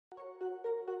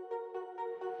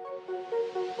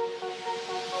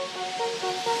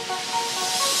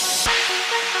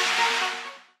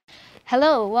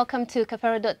Hello, welcome to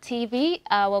Kafeero.tv.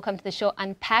 Welcome to the show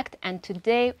Unpacked. And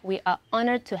today we are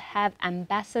honored to have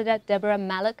Ambassador Deborah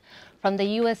Malac from the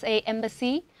USA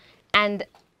Embassy. And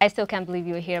I still can't believe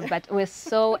you're here, but we're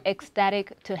so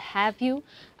ecstatic to have you.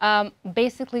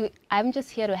 Basically, I'm just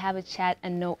here to have a chat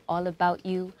and know all about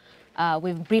you.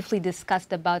 We've briefly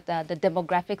discussed about the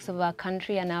demographics of our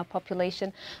country and our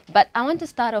population. But I want to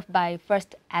start off by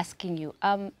first asking you,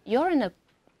 you're in a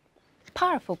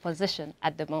powerful position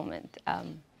at the moment,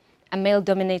 a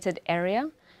male-dominated area,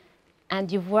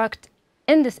 and you've worked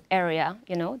in this area,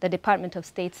 you know, the Department of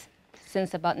State,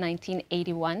 since about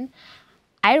 1981.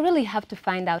 I really have to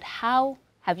find out, how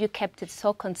have you kept it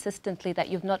so consistently that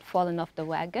you've not fallen off the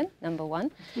wagon, number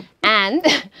one? And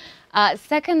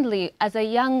secondly, as a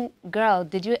young girl,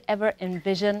 did you ever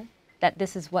envision that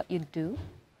this is what you'd do?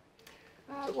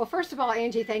 Well, first of all,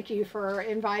 Angie, thank you for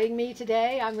inviting me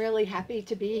today. I'm really happy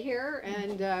to be here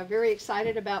and very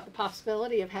excited about the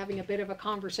possibility of having a bit of a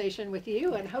conversation with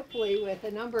you and hopefully with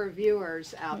a number of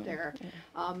viewers out there.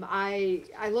 I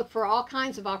look for all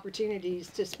kinds of opportunities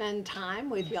to spend time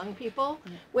with young people,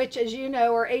 which, as you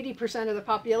know, are 80% of the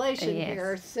population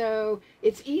here. So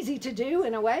it's easy to do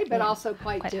in a way, but also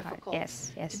quite difficult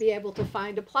to be able to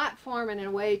find a platform and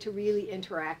a way to really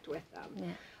interact with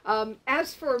them.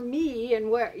 As for me and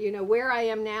where I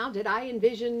am now, did I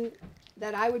envision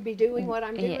that I would be doing what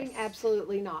I'm doing?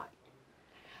 Absolutely not.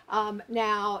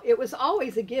 Now, it was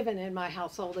always a given in my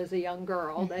household as a young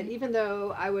girl that even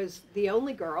though I was the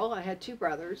only girl, I had two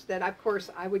brothers, that of course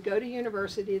I would go to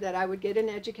university, that I would get an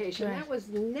education. That was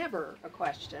never a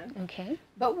question.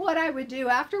 But what I would do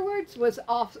afterwards was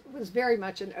very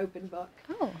much an open book.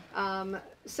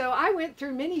 So I went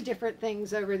through many different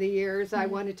things over the years. I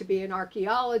wanted to be an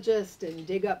archaeologist and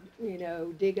dig up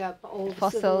old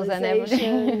fossils and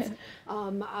everything.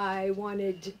 I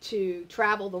wanted to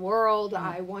travel the world.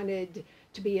 I wanted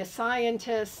to be a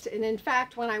scientist. And in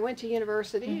fact, when I went to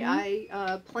university,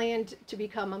 I planned to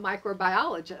become a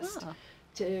microbiologist,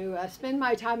 to spend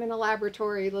my time in a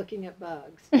laboratory looking at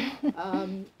bugs.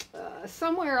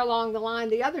 Somewhere along the line,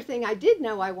 the other thing I did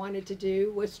know I wanted to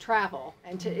do was travel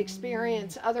and to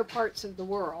experience other parts of the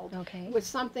world. It was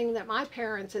something that my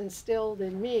parents instilled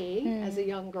in me as a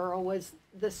young girl, was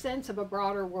the sense of a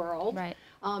broader world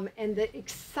and the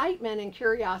excitement and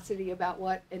curiosity about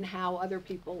what and how other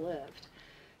people lived.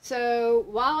 So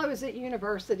while I was at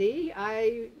university,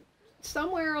 I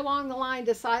somewhere along the line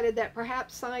decided that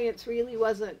perhaps science really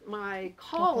wasn't my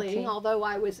calling, although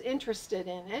I was interested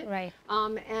in it.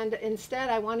 And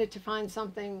instead I wanted to find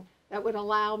something that would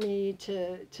allow me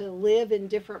to live in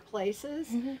different places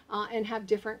and have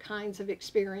different kinds of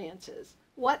experiences.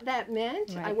 What that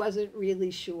meant, I wasn't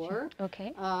really sure.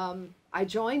 I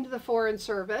joined the Foreign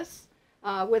Service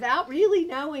without really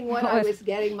knowing what I was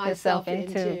getting myself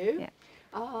into.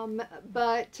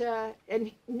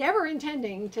 And never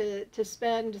intending to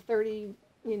spend 3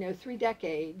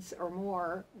 decades or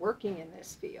more working in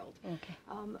this field.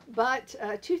 But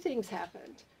two things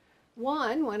happened.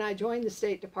 One, when I joined the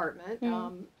State Department,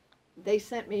 they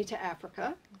sent me to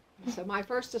Africa. So my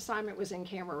first assignment was in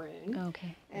Cameroon.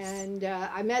 And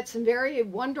I met some very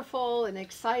wonderful and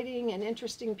exciting and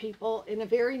interesting people in a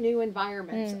very new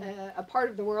environment, a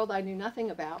part of the world I knew nothing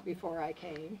about before I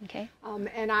came.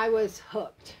 And I was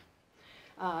hooked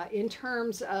in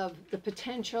terms of the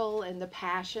potential and the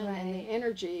passion and the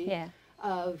energy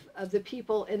of the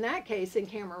people, in that case in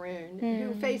Cameroon,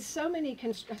 who faced so many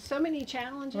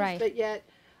challenges, but yet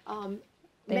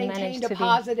maintained a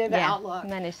positive outlook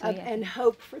and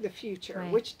hope for the future,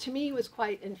 which to me was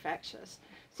quite infectious.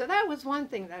 So that was one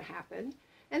thing that happened.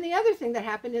 And the other thing that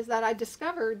happened is that I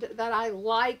discovered that I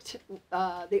liked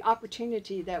the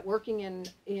opportunity that working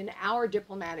in our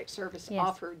diplomatic service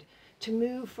offered, to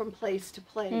move from place to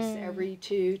place every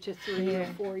 2 to 3 or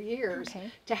 4 years,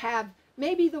 to have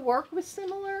maybe the work was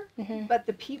similar, but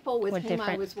the people with whom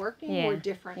I was working were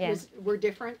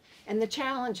different, and the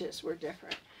challenges were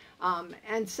different.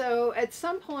 And so at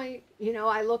some point,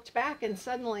 I looked back and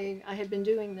suddenly I had been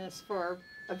doing this for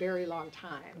a very long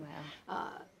time.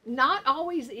 Not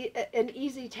always an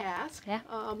easy task,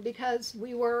 because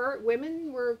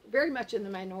women were very much in the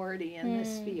minority in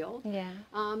this field.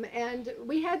 And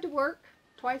we had to work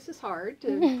twice as hard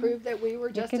to prove that we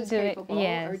were just as capable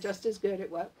or just as good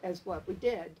as what we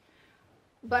did.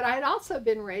 But I'd also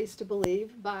been raised to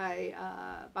believe by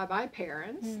my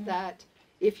parents that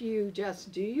if you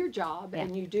just do your job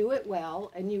and you do it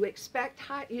well and you set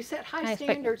high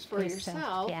standards for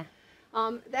yourself,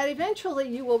 that eventually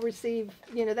you will receive,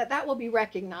 that will be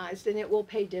recognized and it will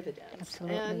pay dividends.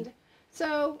 And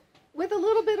so with a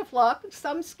little bit of luck,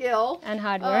 some skill, and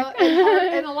hard work,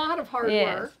 and a lot of hard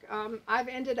yes. work, I've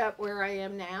ended up where I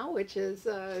am now, which is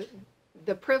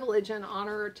the privilege and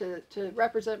honor to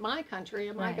represent my country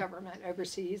and my right. government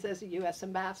overseas as a U.S.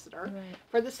 ambassador right.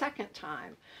 for the second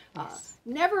time. Yes.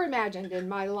 Never imagined in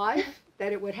my life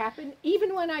that it would happen.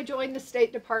 Even when I joined the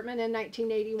State Department in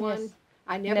 1981, yes.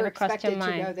 I never expected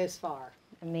to go this far.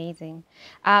 Amazing.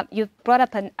 You brought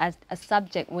up a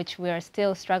subject which we are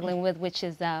still struggling with, which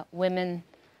is women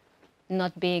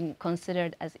not being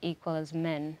considered as equal as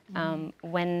men.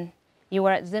 When you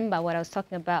were at Zimba, what I was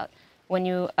talking about, when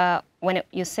you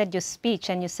said your speech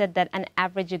and you said that an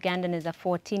average Ugandan is a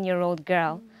 14-year-old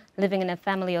girl living in a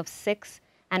family of 6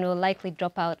 and will likely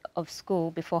drop out of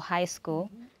school before high school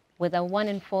with a 1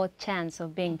 in 4 chance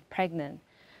of being pregnant.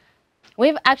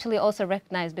 We've actually also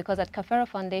recognized, because at Kafeero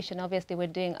Foundation, obviously we're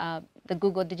doing the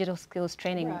Google Digital Skills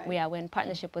Training. Right. We're in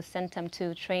partnership with Centum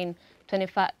to train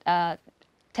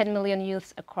 10 million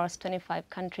youths across 25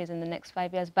 countries in the next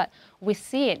 5 years. But we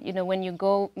see it, you know, when you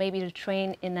go maybe to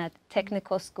train in a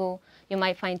technical school, you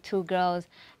might find 2 girls.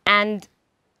 And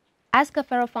as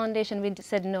Kafeero Foundation, we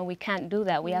said, no, we can't do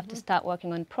that. We have to start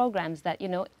working on programs that, you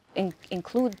know,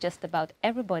 include just about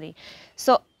everybody.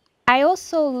 So I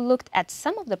also looked at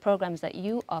some of the programs that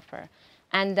you offer,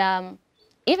 and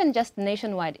even just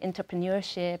nationwide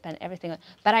entrepreneurship and everything.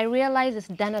 But I realize it's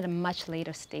done at a much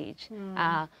later stage.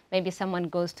 Maybe someone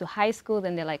goes to high school,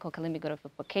 then they're like, okay, let me go to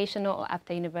vocational or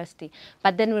after university.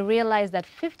 But then we realize that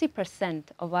 50%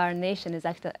 of our nation is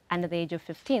actually under the age of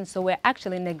 15. So we're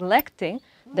actually neglecting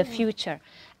the future.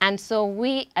 And so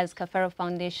we, as Kafeero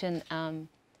Foundation,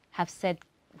 have said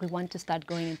we want to start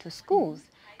going into schools.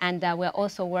 And we're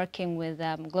also working with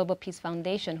Global Peace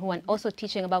Foundation, who are also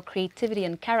teaching about creativity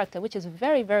and character, which is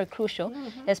very, very crucial,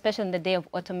 especially in the day of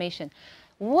automation.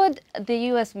 Would the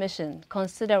U.S. mission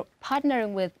consider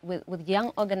partnering with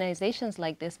young organizations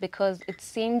like this? Because it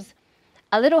seems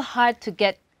a little hard to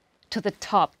get to the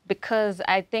top, because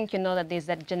I think you know that there's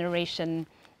that generation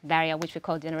barrier, which we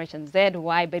call Generation Z,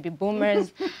 Y, baby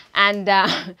boomers. And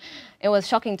it was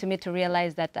shocking to me to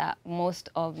realize that most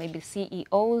of maybe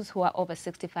CEOs who are over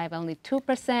 65 are only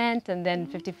 2%, and then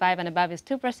 55 and above is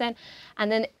 2%,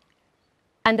 and then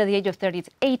under the age of 30 it's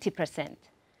 80%,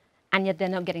 and yet they're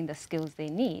not getting the skills they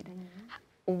need.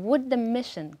 Would the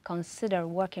mission consider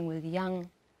working with young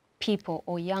people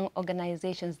or young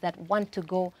organizations that want to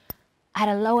go at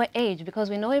a lower age?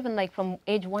 Because we know even like from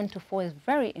age 1 to 4 is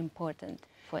very important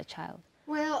for a child.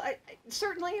 Well,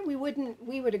 certainly we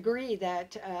would agree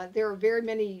that there are very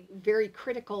many very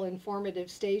critical and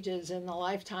formative stages in the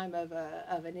lifetime of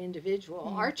an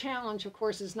individual. Our challenge, of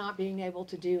course, is not being able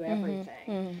to do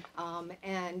everything.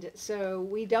 And so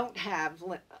we don't have,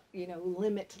 you know,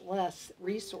 limitless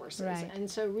resources. Right. And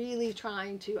so really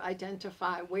trying to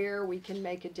identify where we can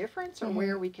make a difference or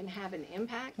where we can have an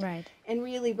impact, right, and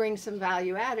really bring some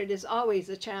value added is always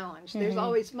a challenge. There's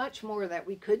always much more that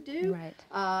we could do,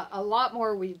 right, a lot more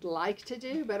we'd like to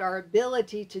do, but our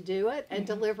ability to do it and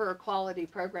deliver a quality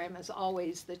program is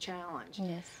always the challenge.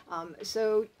 Yes.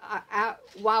 So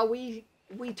while we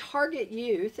target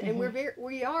youth, and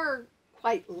we are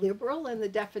quite liberal in the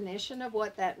definition of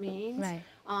what that means, right,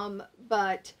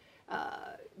 but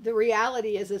the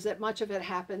reality is that much of it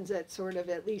happens at sort of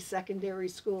at least secondary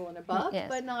school and above, yes,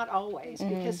 but not always,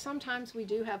 because sometimes we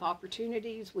do have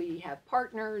opportunities. We have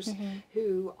partners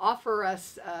who offer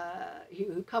us,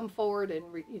 who come forward and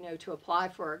you know, to apply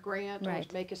for a grant, right, or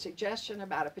to make a suggestion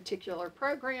about a particular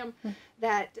program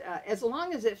that as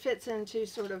long as it fits into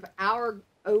sort of our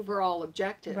overall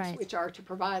objectives, right, which are to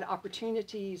provide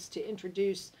opportunities to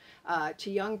introduce to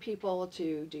young people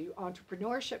to do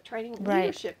entrepreneurship training, right,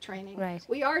 leadership training. Right.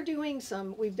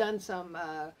 We've done some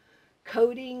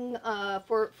coding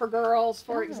for girls,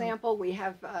 for example. We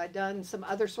have done some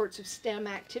other sorts of STEM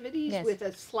activities, yes, with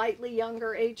a slightly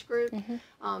younger age group.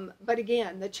 But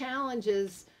again, the challenge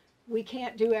is we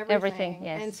can't do everything,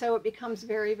 yes, and so it becomes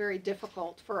very, very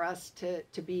difficult for us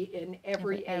to be in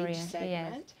every age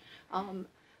segment. Yes.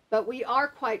 But we are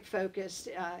quite focused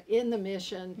in the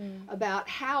mission about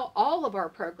how all of our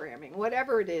programming,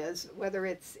 whatever it is, whether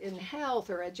it's in health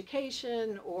or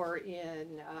education or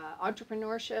in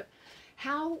entrepreneurship,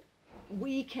 how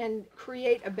we can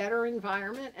create a better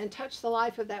environment and touch the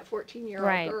life of that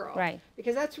 14-year-old girl. Right.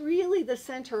 Because that's really the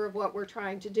center of what we're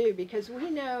trying to do, because we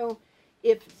know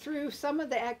if through some of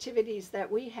the activities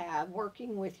that we have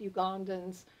working with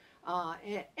Ugandans,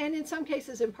 and in some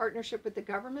cases in partnership with the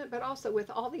government, but also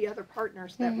with all the other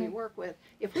partners that we work with,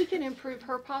 if we can improve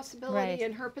her possibility, right,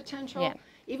 and her potential,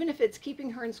 even if it's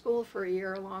keeping her in school for a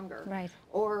year or longer, right,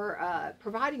 or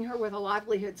providing her with a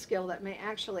livelihood skill that may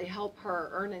actually help her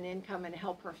earn an income and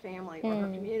help her family or her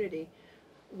community,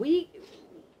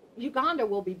 Uganda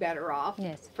will be better off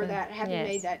for that, having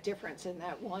made that difference in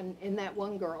that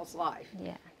one girl's life.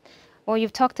 Yeah. Well,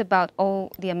 you've talked about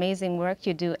all the amazing work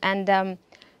you do, and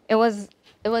it was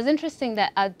interesting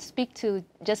that I'd speak to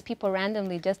just people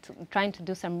randomly, just trying to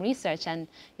do some research, and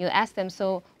you ask them,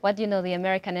 so what do you know the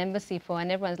American Embassy for?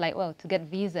 And everyone's like, well, to get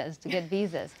visas, to get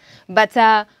visas. But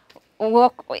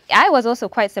well, I was also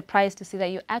quite surprised to see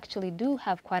that you actually do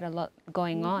have quite a lot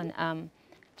going on.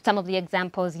 Some of the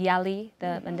examples, YALI,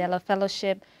 the Mandela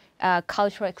Fellowship,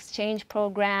 cultural exchange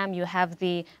program, you have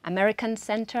the American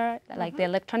Center, like the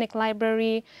electronic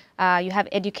library, you have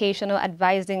educational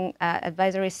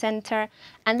advisory center,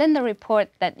 and then the report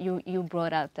that you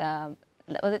brought out,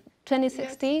 was it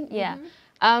 2016? Yes.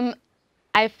 Yeah.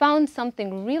 I found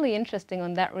something really interesting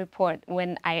on that report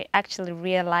when I actually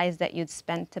realized that you'd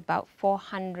spent about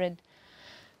 $800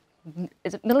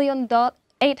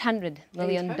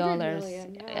 million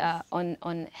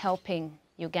on helping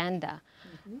Uganda.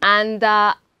 And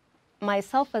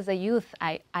myself as a youth,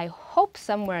 I hope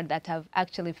somewhere that I've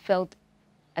actually felt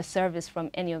a service from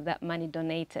any of that money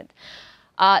donated.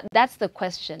 That's the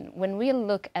question. When we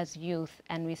look as youth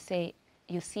and we say,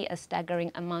 you see a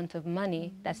staggering amount of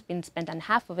money that's been spent, and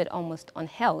half of it almost on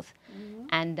health,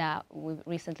 and we've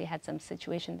recently had some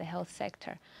situation in the health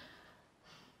sector.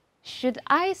 Should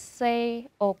I say,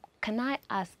 or can I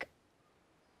ask,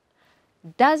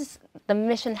 does the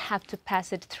mission have to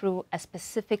pass it through a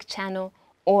specific channel,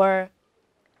 or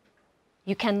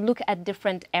you can look at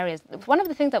different areas? One of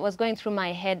the things that was going through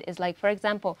my head is, like, for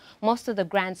example, most of the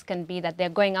grants can be that they're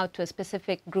going out to a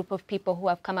specific group of people who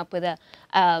have come up with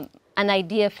an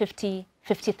idea,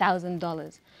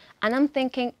 $50,000. And I'm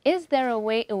thinking, is there a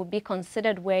way it would be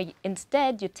considered where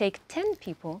instead you take 10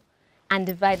 people and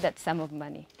divide that sum of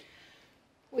money?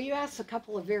 Well, you asked a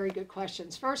couple of very good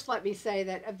questions. First, let me say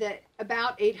that of the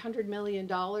about $800 million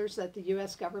that the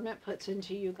U.S. government puts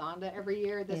into Uganda every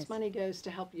year, this money goes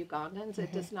to help Ugandans.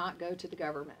 It does not go to the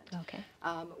government. Okay.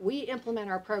 We implement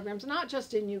our programs not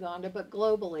just in Uganda, but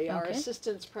globally. Our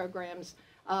assistance programs,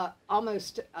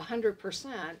 almost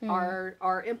 100%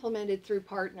 are implemented through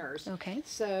partners. Okay.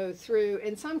 So through,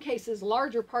 in some cases,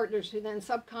 larger partners who then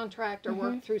subcontract or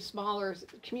work through smaller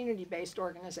community-based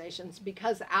organizations,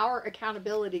 because our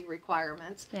accountability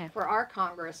requirements for our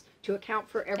Congress to account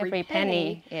for every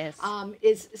penny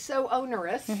is so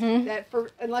onerous that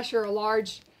unless you're a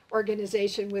large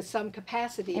organization with some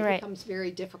capacity, it becomes very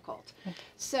difficult.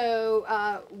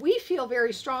 So we feel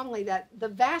very strongly that the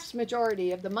vast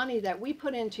majority of the money that we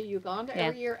put into Uganda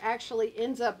every year actually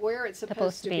ends up where it's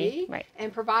supposed to be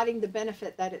and providing the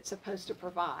benefit that it's supposed to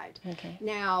provide.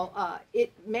 Now,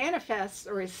 it manifests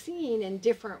or is seen in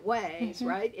different ways,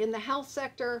 right? In the health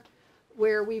sector,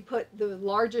 where we put the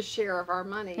largest share of our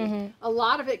money, a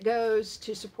lot of it goes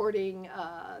to supporting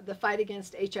the fight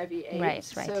against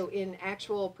HIV/AIDS. So in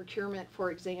actual procurement,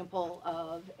 for example,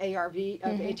 of ARV,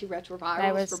 of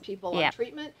antiretrovirals for people on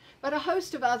treatment, but a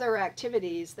host of other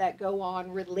activities that go on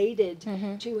related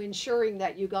to ensuring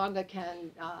that Uganda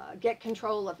can get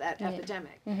control of that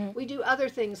epidemic. We do other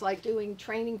things like doing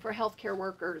training for healthcare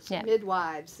workers,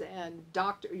 midwives, and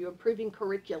improving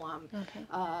curriculum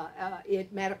in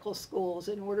medical schools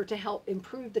in order to help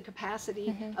improve the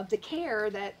capacity of the care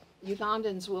that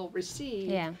Ugandans will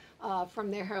receive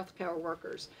from their healthcare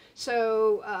workers.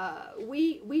 So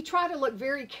we try to look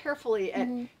very carefully at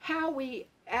how we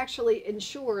actually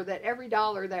ensure that every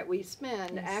dollar that we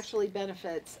spend actually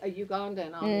benefits a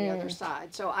Ugandan on the other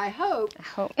side. So I hope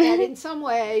that in some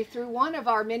way, through one of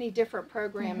our many different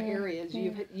program areas,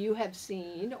 you have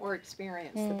seen or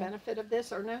experienced the benefit of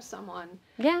this, or know someone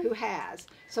who has.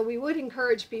 So we would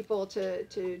encourage people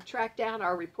to track down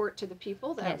our report to the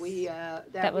people that we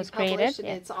published, and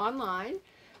it's online.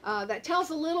 That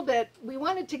tells a little bit. We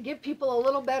wanted to give people a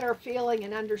little better feeling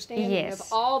and understanding of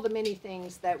all the many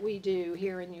things that we do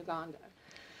here in Uganda.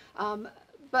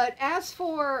 But as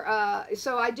for,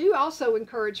 so I do also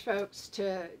encourage folks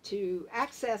to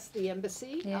access the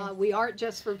embassy. We aren't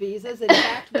just for visas. In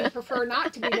fact, we prefer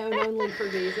not to be known only for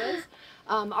visas.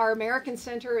 Our American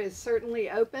Center is certainly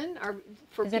open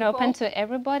for people. Is it open to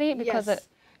everybody? Because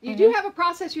you do have a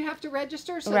process. You have to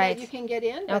register so that you can get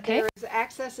in, but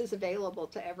access is available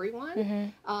to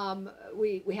everyone.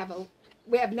 We have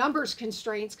we have numbers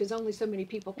constraints because only so many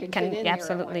people can fit in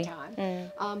absolutely. there at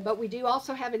one time. But we do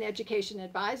also have an education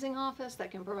advising office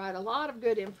that can provide a lot of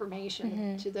good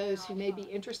information to those who may be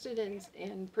interested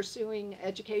in pursuing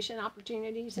education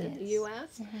opportunities in the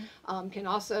U.S. Can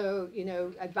also, you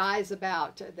know, advise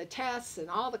about the tests and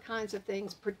all the kinds of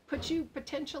things, put you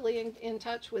potentially in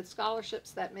touch with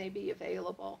scholarships that may be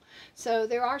available. So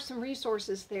there are some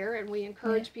resources there, and we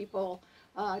encourage people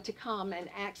to come and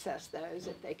access those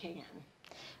if they can.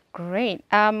 Great.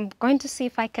 I'm going to see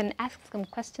if I can ask some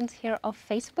questions here off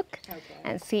Facebook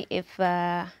and see if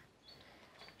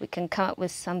we can come up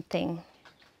with something.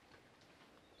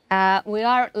 We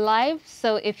are live,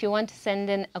 so if you want to send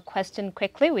in a question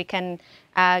quickly, we can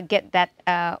get that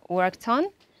worked on.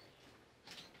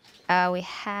 We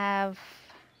have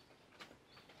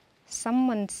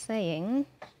someone saying,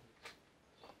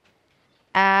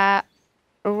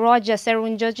 Roger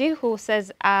Serunjoji, who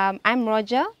says, I'm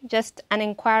Roger, just an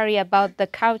inquiry about the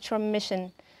cultural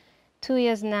mission. 2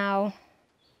 years now,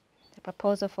 the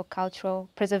proposal for cultural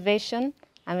preservation,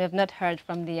 and we have not heard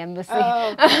from the embassy.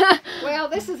 Oh, well,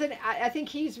 this is I think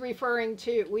he's referring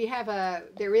to,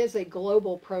 there is a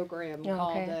global program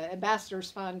called the Ambassadors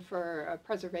Fund for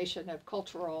Preservation of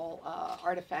Cultural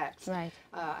Artifacts. Right.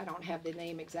 I don't have the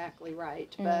name exactly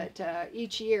right, but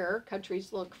each year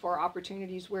countries look for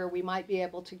opportunities where we might be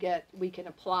able to we can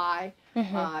apply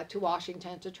to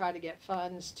Washington to try to get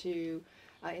funds to,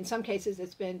 in some cases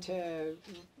it's been to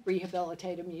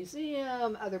rehabilitate a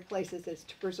museum, other places it's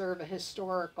to preserve a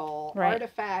historical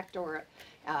artifact, or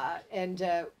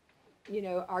you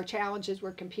know, our challenge is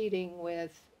we're competing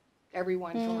with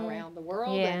everyone from around the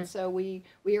world, and so we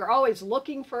are always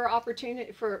looking for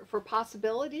opportunity for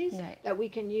possibilities that we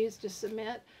can use to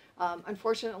submit.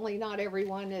 Unfortunately, not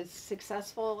everyone is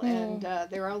successful, and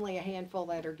there are only a handful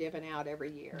that are given out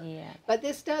every year. But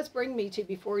this does bring me to,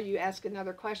 before you ask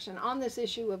another question, on this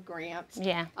issue of grants.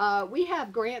 We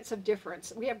have grants of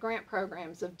we have grant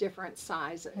programs of different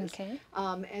sizes.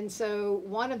 And so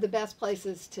one of the best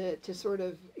places to sort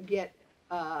of get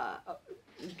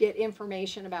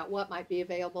information about what might be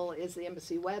available is the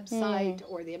embassy website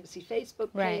or the embassy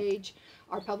Facebook page.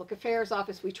 Our public affairs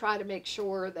office, we try to make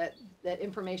sure that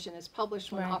information is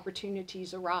published when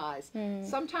opportunities arise.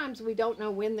 Sometimes we don't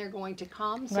know when they're going to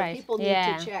come, so people need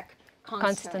to check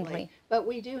constantly. But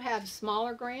we do have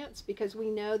smaller grants because we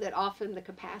know that often the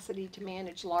capacity to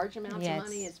manage large amounts of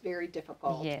money is very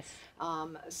difficult.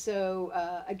 So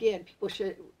again, people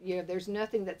should, you know, there's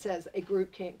nothing that says a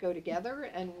group can't go together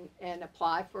and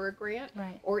apply for a grant,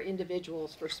 or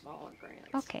individuals for smaller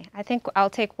grants. Okay, I think I'll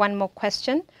take one more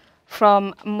question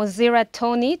from Muzira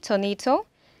Tonito.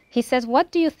 He says, what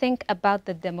do you think about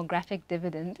the demographic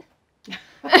dividend?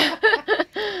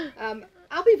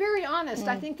 I'll be very honest.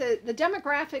 I think the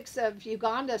demographics of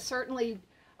Uganda certainly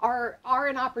are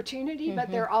an opportunity,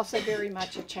 but they're also very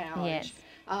much a challenge.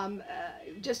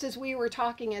 Just as we were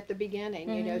talking at the beginning,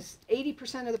 you know,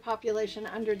 80% of the population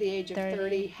under the age of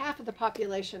 30, half of the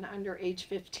population under age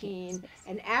 15,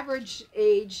 an average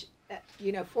age,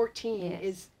 you know, 14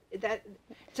 is that.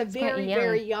 It's a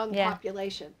very young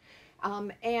population,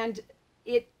 and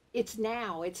it's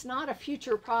now. It's not a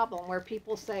future problem where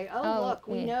people say, oh look,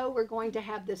 we know we're going to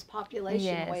have this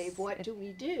population wave. What do we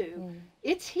do?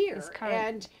 It's here,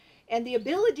 and the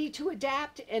ability to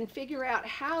adapt and figure out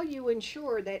how you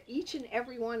ensure that each and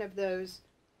every one of those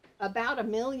about 1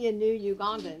 million new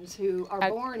Ugandans who are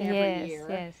born every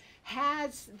year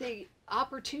has the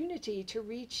opportunity to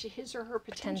reach his or her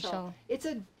potential. It's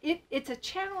a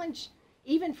challenge.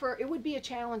 It would be a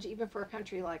challenge even for a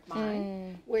country like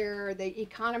mine, where the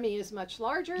economy is much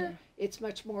larger, it's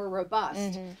much more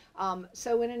robust.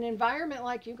 So in an environment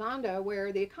like Uganda,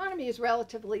 where the economy is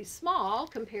relatively small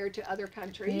compared to other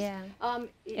countries,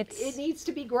 it needs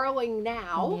to be growing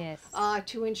now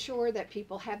to ensure that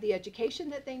people have the education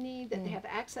that they need, that they have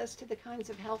access to the kinds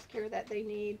of health care that they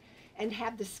need, and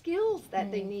have the skills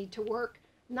that they need to work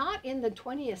not in the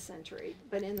 20th century,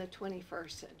 but in the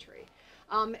 21st century.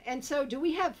 And so do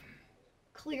we have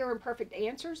clear and perfect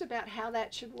answers about how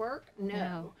that should work?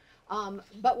 No.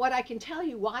 But what I can tell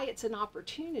you why it's an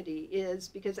opportunity is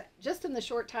because just in the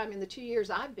short time, in the 2 years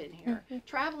I've been here,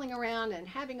 traveling around and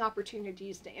having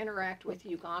opportunities to interact with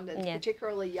Ugandans,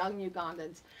 particularly young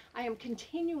Ugandans, I am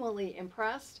continually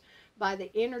impressed by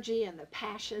the energy and the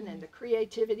passion and the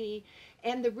creativity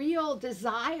and the real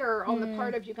desire on the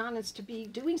part of Ugandans to be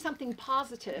doing something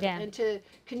positive and to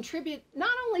contribute not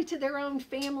only to their own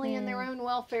family and their own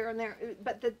welfare and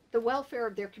but the welfare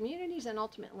of their communities and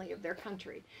ultimately of their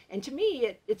country. And to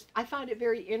me, I find it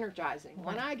very energizing.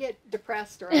 When I get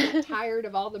depressed or I get tired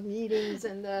of all the meetings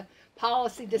and the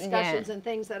policy discussions and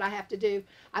things that I have to do,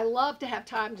 I love to have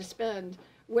time to spend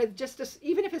with just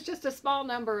even if it's just a small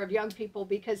number of young people,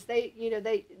 because they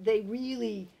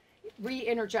really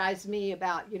re-energize me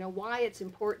about why it's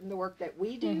important, the work that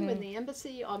we do in the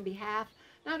embassy on behalf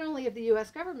not only of the U.S.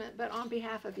 government but on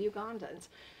behalf of Ugandans.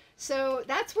 So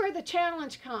that's where the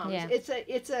challenge comes. It's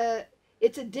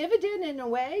a dividend in a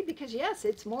way, because yes,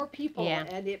 it's more people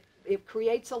and it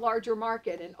creates a larger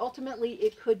market, and ultimately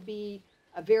it could be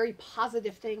a very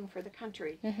positive thing for the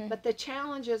country. But the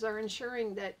challenges are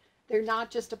ensuring that they're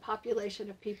not just a population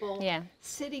of people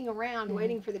sitting around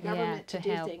waiting for the government to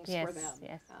do things for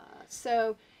them.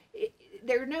 So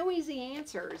there are no easy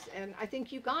answers, and I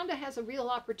think Uganda has a real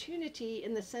opportunity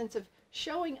in the sense of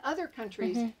showing other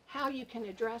countries how you can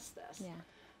address this.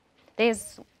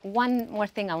 There's one more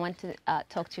thing I want to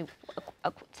talk to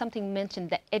you. Something mentioned,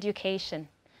 the education,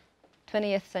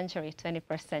 20th century,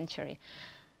 21st century.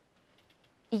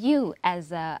 You,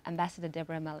 as Ambassador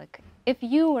Deborah Malac, if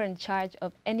you were in charge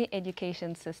of any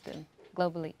education system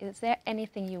globally, is there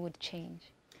anything you would change?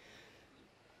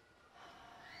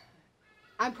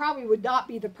 I probably would not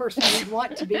be the person you'd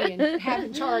want to be and have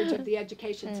in charge of the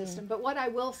education system. But what I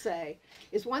will say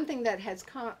is one thing that has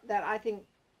come, that I think,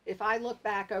 if I look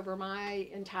back over my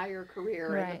entire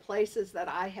career and the places that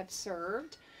I have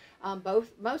served,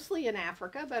 mostly in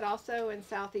Africa, but also in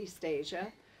Southeast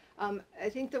Asia, I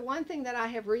think the one thing that I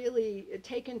have really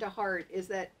taken to heart is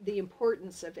that the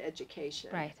importance of education,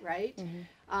 right?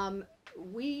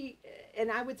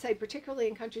 And I would say particularly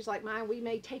in countries like mine, we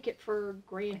may take it for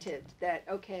granted that,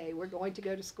 okay, we're going to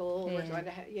go to school, we're going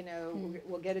to,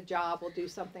 we'll get a job, we'll do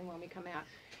something when we come out.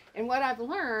 And what I've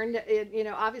learned,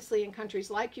 obviously in countries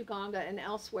like Uganda and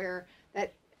elsewhere,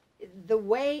 that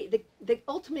the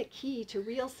ultimate key to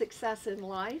real success in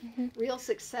life, real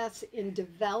success in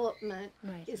development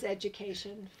is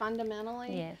education,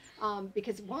 fundamentally.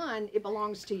 Because one, it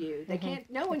belongs to you.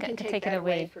 No one can take that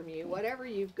away from you. Whatever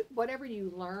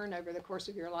you learn over the course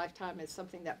of your lifetime is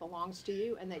something that belongs to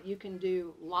you and that you can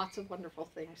do lots of wonderful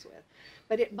things with.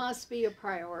 But it must be a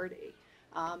priority.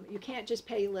 You can't just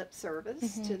pay lip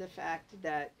service to the fact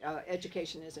that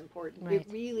education is important. It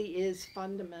really is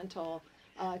fundamental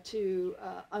to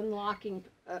unlocking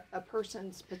a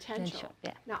person's potential.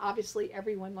 Now, obviously,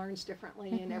 everyone learns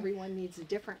differently and everyone needs a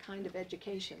different kind of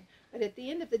education. But at the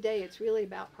end of the day, it's really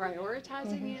about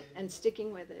prioritizing it and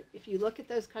sticking with it. If you look at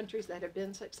those countries that have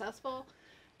been successful,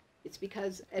 it's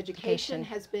because education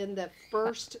has been the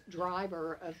first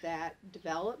driver of that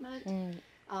development.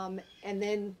 And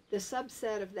then the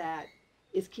subset of that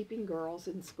is keeping girls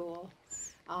in school.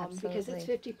 Because it's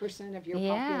 50% of your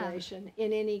population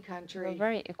in any country. We're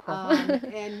very equal.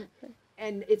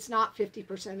 And it's not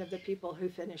 50% of the people who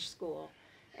finish school.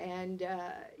 And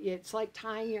it's like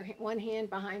tying your one hand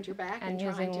behind your back and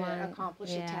trying to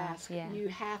accomplish a task. You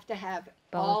have to have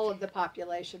all of the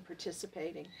population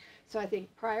participating. So I think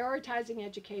prioritizing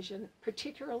education,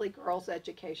 particularly girls'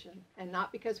 education, and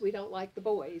not because we don't like the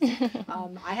boys.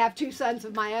 I have two sons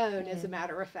of my own, as a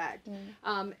matter of fact.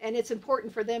 And it's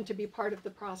important for them to be part of the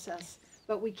process,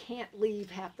 but we can't leave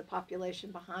half the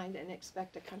population behind and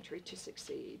expect a country to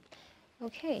succeed.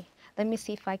 Okay, let me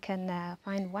see if I can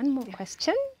find one more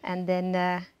question. And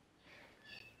then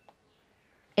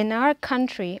in our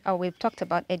country, we've talked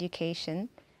about education,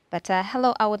 but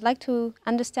hello, I would like to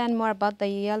understand more about the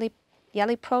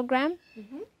Yali program.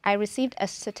 I received a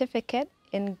certificate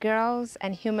in girls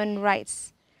and human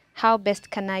rights. How best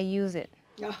can I use it?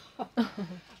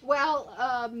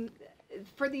 Well,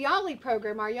 for the YALI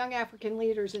program, our Young African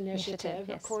Leaders Initiative,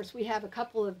 of course, we have a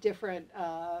couple of different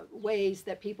ways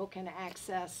that people can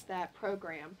access that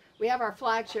program. We have our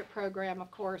flagship program, of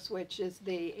course, which is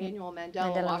the annual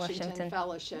Mandela Washington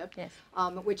Fellowship,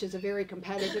 which is a very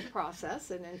competitive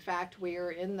process. And in fact, we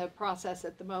are in the process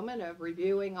at the moment of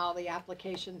reviewing all the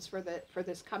applications for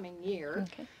this coming year.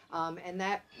 And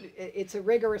it's a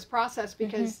rigorous process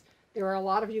because there are a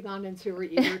lot of Ugandans who are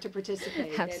eager to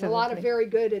participate, and a lot of very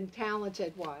good and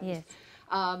talented ones.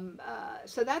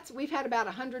 So we've had about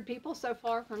 100 people so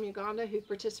far from Uganda who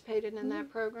participated in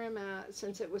that program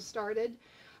since it was started.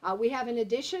 We have, in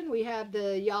addition, we have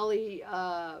the Yali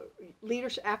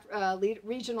leadership,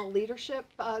 Regional Leadership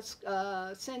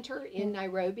Center in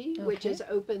Nairobi, which is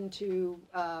open to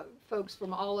folks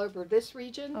from all over this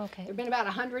region. There have been about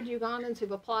 100 Ugandans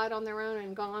who've applied on their own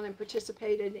and gone and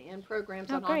participated in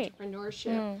programs on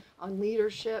entrepreneurship, on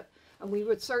leadership. And we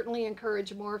would certainly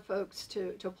encourage more folks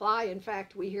to apply. In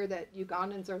fact, we hear that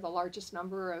Ugandans are the largest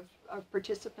number of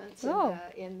participants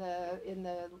in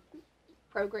the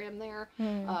program there,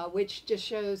 which just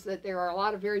shows that there are a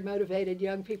lot of very motivated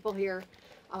young people here.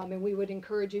 And we would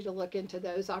encourage you to look into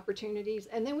those opportunities.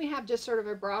 And then we have just sort of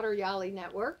a broader Yali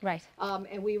network. Right.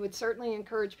 And we would certainly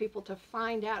encourage people to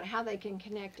find out how they can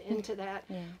connect into that,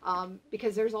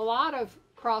 because there's a lot of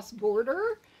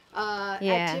cross-border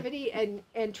activity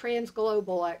and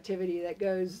trans-global activity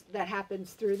that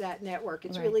happens through that network.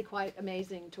 It's really quite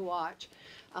amazing to watch.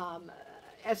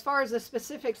 As far as the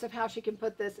specifics of how she can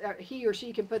put this, he or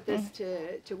she can put this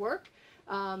to work,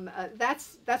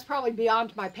 that's probably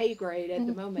beyond my pay grade at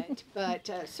the moment. But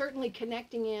certainly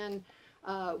connecting in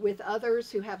with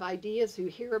others who have ideas, who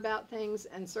hear about things,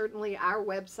 and certainly our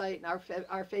website and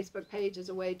our Facebook page is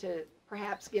a way to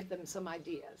perhaps give them some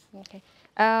ideas. Okay.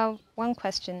 One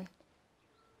question.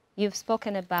 You've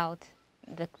spoken about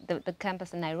the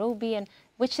campus in Nairobi, and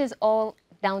which is all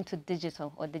down to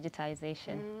digital or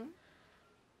digitization.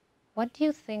 What do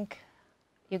you think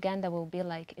Uganda will be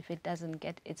like if it doesn't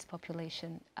get its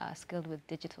population skilled with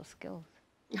digital skills?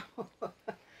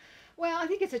 Well, I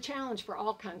think it's a challenge for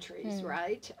all countries,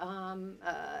 right?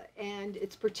 And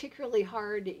it's particularly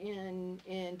hard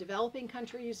in developing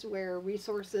countries where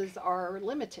resources are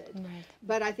limited. Right.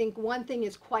 But I think one thing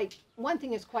is quite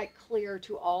clear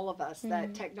to all of us,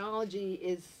 that technology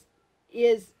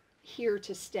is here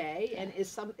to stay and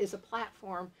is a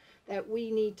platform that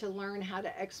we need to learn how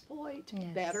to exploit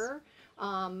better.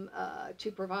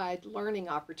 To provide learning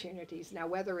opportunities. Now,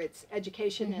 whether it's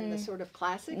education in the sort of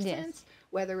classic sense,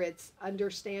 whether it's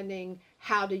understanding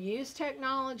how to use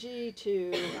technology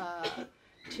to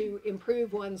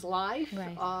improve one's life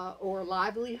or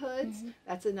livelihoods,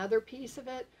 that's another piece of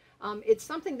it. It's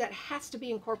something that has to be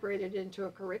incorporated into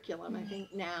a curriculum, I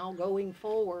think, now going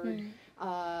forward,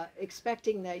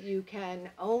 expecting that you can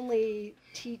only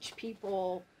teach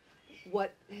people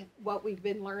what we've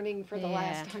been learning for the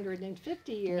last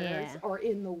 150 years, or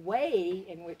in the way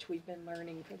in which we've been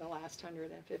learning for the last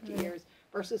 150 years,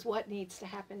 versus what needs to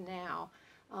happen now.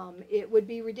 It would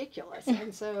be ridiculous.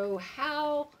 And so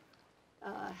how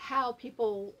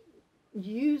people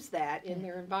use that in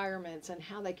their environments and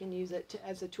how they can use it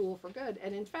as a tool for good.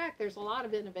 And in fact, there's a lot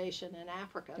of innovation in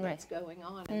Africa that's going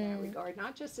on in that regard,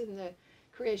 not just in the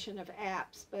creation of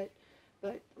apps, but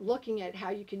looking at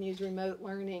how you can use remote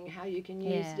learning, how you can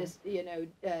use just,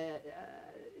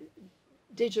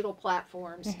 digital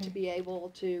platforms to be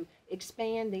able to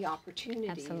expand the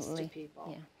opportunities to people.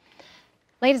 Yeah.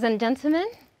 Ladies and gentlemen,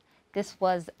 this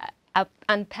was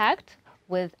Unpacked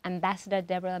with Ambassador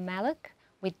Deborah Malac.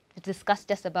 We discussed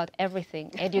just about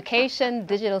everything: education,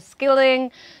 digital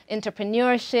skilling,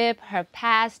 entrepreneurship, her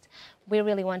past. We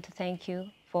really want to thank you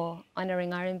for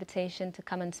honoring our invitation to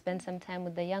come and spend some time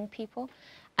with the young people.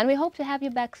 And we hope to have you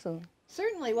back soon.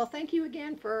 Certainly. Well, thank you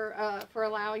again for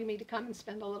allowing me to come and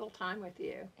spend a little time with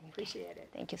you. Appreciate it.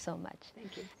 Thank you so much.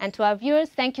 Thank you. And to our viewers,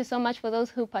 thank you so much for those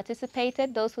who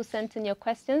participated, those who sent in your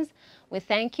questions. We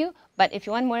thank you. But if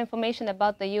you want more information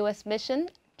about the U.S. mission,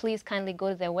 please kindly go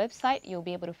to their website. You'll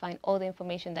be able to find all the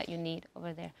information that you need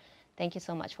over there. Thank you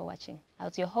so much for watching. I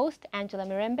was your host, Angela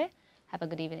Mirembe. Have a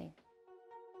good evening.